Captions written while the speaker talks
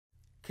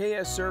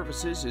KS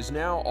Services is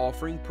now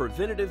offering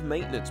preventative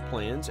maintenance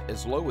plans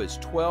as low as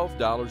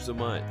 $12 a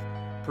month.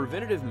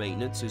 Preventative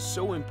maintenance is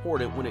so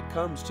important when it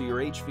comes to your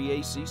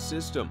HVAC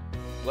system.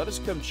 Let us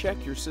come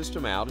check your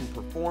system out and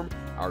perform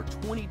our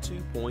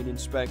 22-point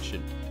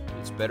inspection.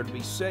 It's better to be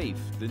safe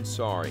than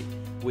sorry.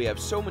 We have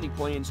so many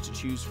plans to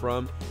choose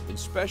from and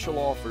special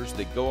offers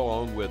that go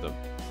along with them.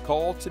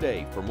 Call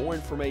today for more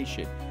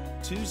information.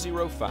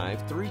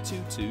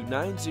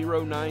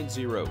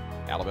 205-322-9090.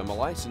 Alabama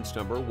license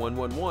number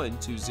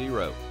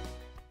 11120.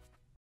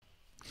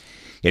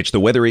 It's the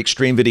Weather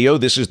Xtreme video.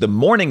 This is the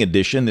morning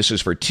edition. This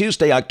is for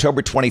Tuesday,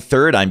 October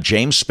 23rd. I'm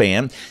James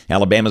Spann.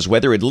 Alabama's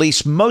weather, at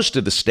least most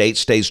of the state,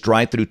 stays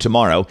dry through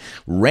tomorrow.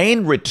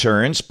 Rain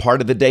returns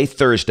part of the day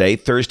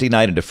Thursday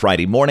night into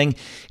Friday morning.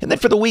 And then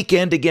for the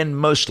weekend, again,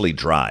 mostly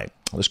dry.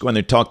 Let's go in there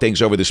and talk things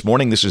over this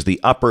morning. This is the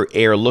upper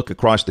air look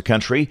across the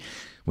country.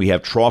 We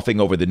have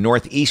troughing over the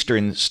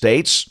northeastern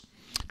states,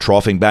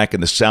 troughing back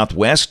in the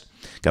southwest.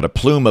 Got a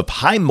plume of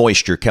high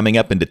moisture coming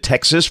up into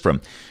Texas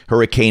from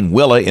Hurricane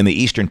Willa in the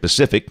eastern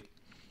Pacific.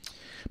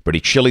 Pretty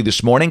chilly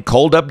this morning.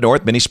 Cold up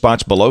north, many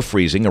spots below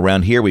freezing.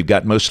 Around here, we've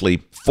got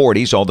mostly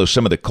 40s, although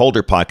some of the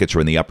colder pockets are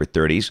in the upper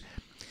 30s.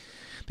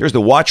 There's the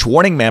watch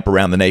warning map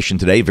around the nation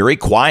today. Very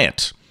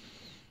quiet.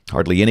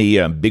 Hardly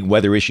any big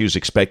weather issues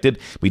expected.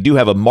 We do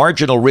have a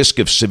marginal risk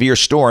of severe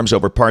storms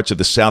over parts of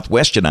the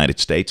southwest United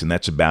States, and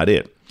that's about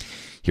it.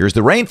 Here's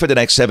the rain for the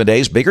next 7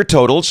 days. Bigger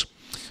totals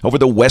over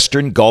the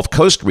western Gulf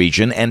Coast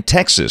region and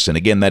Texas. And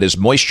again, that is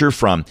moisture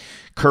from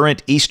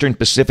current eastern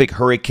Pacific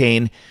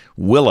Hurricane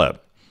Willa.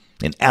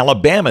 In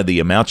Alabama,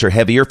 the amounts are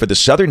heavier for the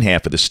southern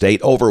half of the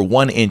state, over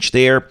 1 inch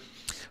there.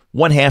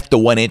 1/2 to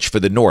 1 inch for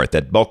the north.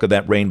 That bulk of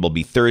that rain will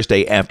be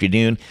Thursday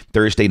afternoon,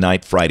 Thursday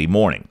night, Friday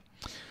morning.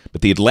 But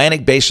the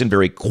Atlantic Basin,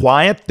 very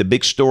quiet. The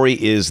big story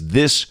is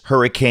this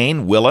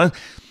hurricane, Willa.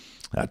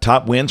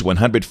 Top winds,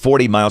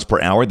 140 miles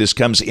per hour. This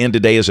comes in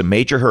today as a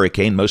major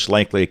hurricane, most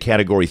likely a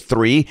Category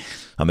 3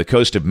 on the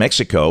coast of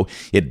Mexico.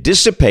 It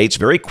dissipates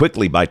very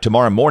quickly by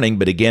tomorrow morning,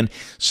 but again,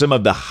 some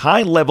of the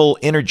high-level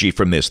energy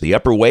from this, the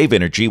upper wave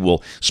energy,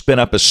 will spin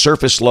up a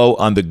surface low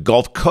on the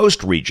Gulf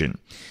Coast region.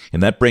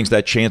 And that brings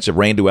that chance of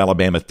rain to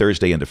Alabama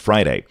Thursday into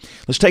Friday.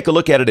 Let's take a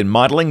look at it in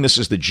modeling. This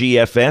is the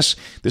GFS.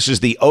 This is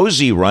the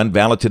OZ run,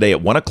 valid today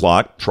at 1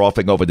 o'clock,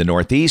 troughing over the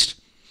northeast.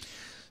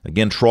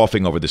 Again,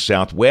 troughing over the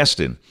southwest.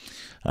 And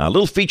a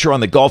little feature on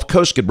the Gulf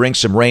Coast could bring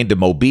some rain to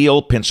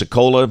Mobile,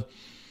 Pensacola,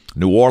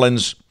 New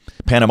Orleans,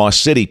 Panama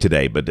City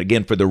today. But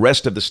again, for the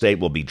rest of the state,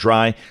 will be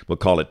dry. We'll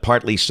call it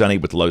partly sunny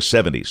with low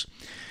 70s.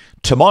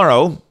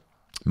 Tomorrow,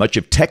 much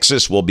of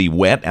Texas will be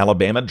wet.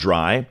 Alabama,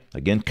 dry.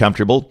 Again,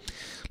 comfortable.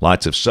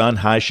 Lots of sun.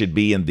 High should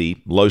be in the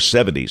low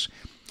 70s.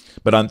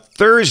 But on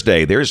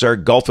Thursday, there's our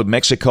Gulf of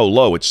Mexico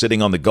low. It's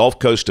sitting on the Gulf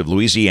Coast of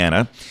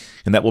Louisiana,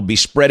 and that will be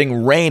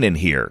spreading rain in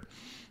here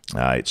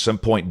at some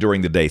point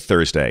during the day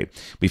Thursday.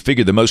 We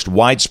figure the most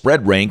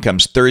widespread rain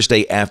comes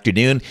Thursday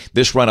afternoon.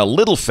 This run a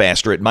little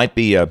faster. It might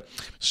be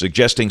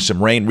suggesting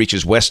some rain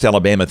reaches West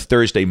Alabama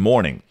Thursday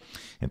morning.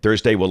 And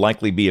Thursday will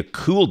likely be a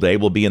cool day.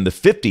 We'll be in the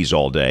 50s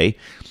all day.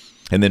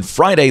 And then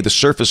Friday, the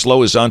surface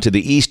low is on to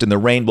the east, and the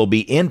rain will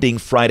be ending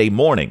Friday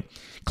morning.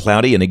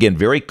 Cloudy and, again,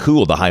 very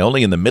cool. The high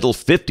only in the middle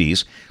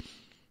 50s.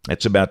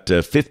 That's about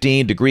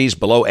 15 degrees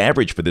below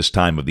average for this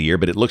time of the year,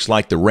 but it looks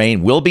like the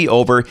rain will be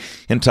over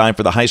in time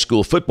for the high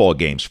school football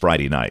games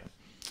Friday night.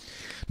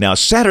 Now,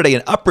 Saturday,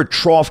 an upper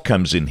trough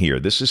comes in here.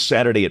 This is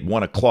Saturday at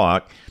 1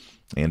 o'clock,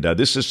 and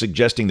this is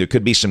suggesting there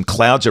could be some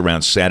clouds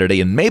around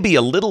Saturday and maybe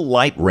a little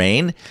light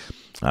rain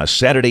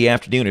Saturday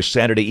afternoon or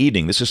Saturday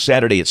evening. This is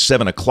Saturday at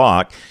 7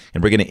 o'clock,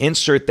 and we're going to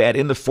insert that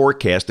in the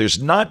forecast. There's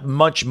not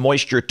much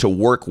moisture to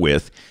work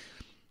with,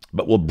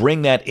 but we'll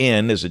bring that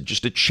in as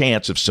just a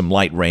chance of some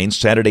light rain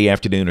Saturday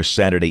afternoon or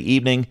Saturday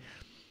evening.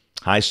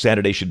 High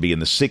Saturday should be in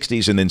the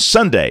 60s, and then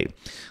Sunday,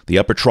 the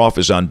upper trough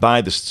is on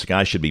by. The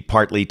sky should be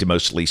partly to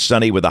mostly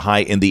sunny with a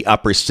high in the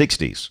upper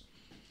 60s.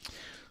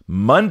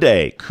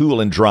 Monday,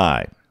 cool and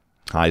dry.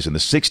 Highs in the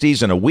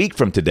 60s, and a week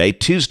from today,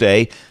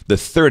 Tuesday, the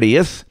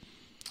 30th,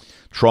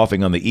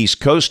 troughing on the East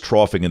Coast,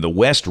 troughing in the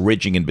West,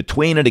 ridging in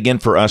between. And again,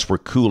 for us, we're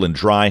cool and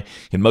dry,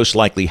 and most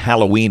likely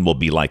Halloween will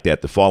be like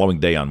that the following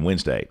day on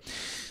Wednesday.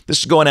 This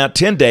is going out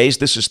 10 days.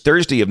 This is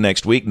Thursday of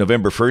next week,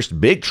 November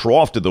 1st. Big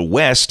trough to the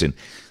west, and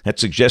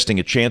that's suggesting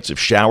a chance of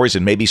showers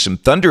and maybe some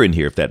thunder in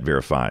here if that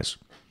verifies.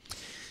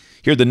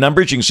 Here are the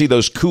numbers. You can see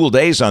those cool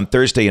days on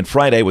Thursday and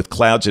Friday with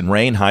clouds and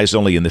rain. Highs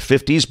only in the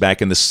 50s, back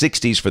in the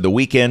 60s for the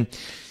weekend.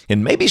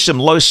 And maybe some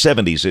low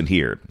 70s in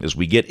here as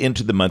we get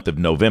into the month of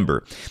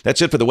November.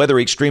 That's it for the Weather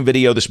Xtreme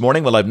video this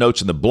morning. We'll have notes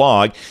in the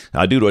blog.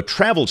 Due to a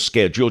travel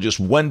schedule, just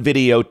one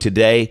video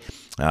today.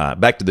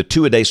 Back to the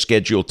 2-a-day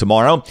schedule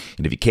tomorrow.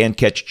 And if you can,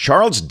 catch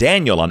Charles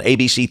Daniel on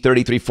ABC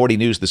 3340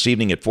 News this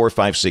evening at 4,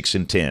 5, 6,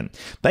 and 10.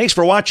 Thanks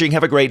for watching.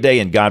 Have a great day,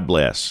 and God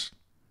bless.